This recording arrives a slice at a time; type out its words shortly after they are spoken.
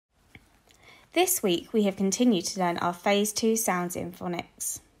This week we have continued to learn our Phase 2 sounds in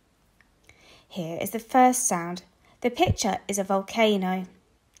phonics. Here is the first sound. The picture is a volcano.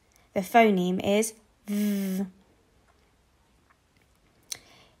 The phoneme is V.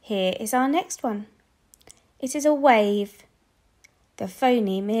 Here is our next one. It is a wave. The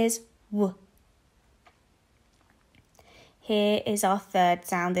phoneme is W. Here is our third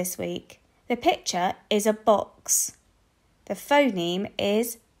sound this week. The picture is a box. The phoneme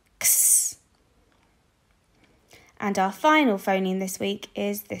is X. And our final phoneme this week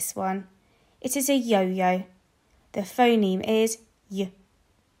is this one. It is a yo-yo. The phoneme is Y.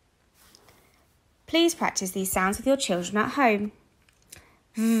 Please practice these sounds with your children at home.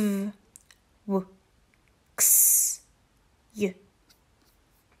 V, W, X, Y.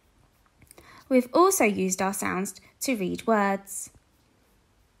 We've also used our sounds to read words.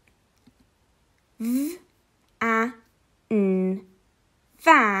 V, A, N,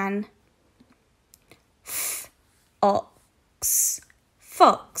 van. F, ox,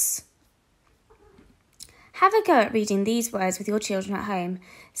 fox. Have a go at reading these words with your children at home.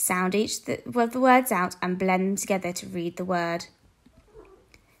 Sound each of the words out and blend them together to read the word.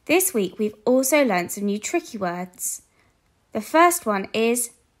 This week we've also learnt some new tricky words. The first one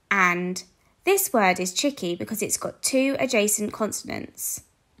is and. This word is tricky because it's got two adjacent consonants.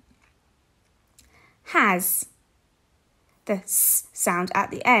 Has. The S sound at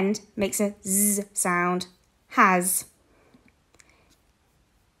the end makes a Z sound. Has.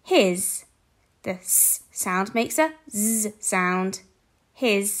 His. The S sound makes a Z sound.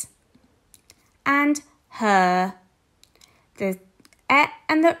 His. And her. The E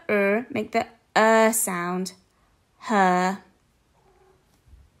and the make the sound. Her.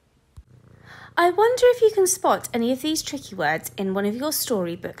 I wonder if you can spot any of these tricky words in one of your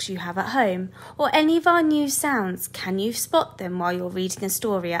storybooks you have at home, or any of our new sounds. Can you spot them while you're reading a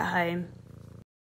story at home?